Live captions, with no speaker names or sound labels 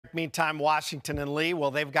Meantime, Washington and Lee,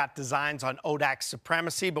 well, they've got designs on ODAC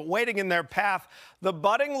supremacy, but waiting in their path, the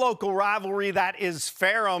budding local rivalry that is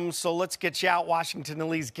Ferrum. So let's get you out. Washington and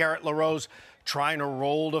Lee's Garrett LaRose trying to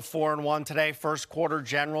roll to 4-1 today. First quarter,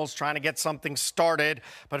 Generals trying to get something started,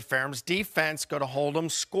 but Ferrum's defense going to hold them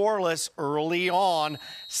scoreless early on.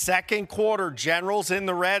 Second quarter, Generals in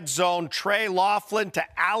the red zone. Trey Laughlin to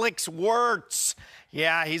Alex Wirtz.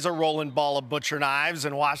 Yeah, he's a rolling ball of butcher knives,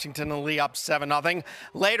 and Washington and Lee up 7-0.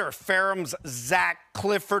 Later, Ferrum's Zach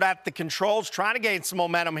Clifford at the controls, trying to gain some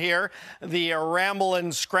momentum here. The ramble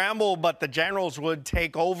and scramble, but the Generals would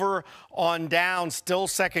take over on down. Still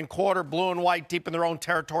second quarter, blue and white deep in their own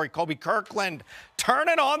territory. Kobe Kirkland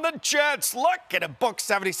turning on the Jets. Look at it, book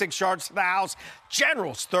 76 yards to the house.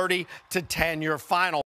 Generals 30-10, your final.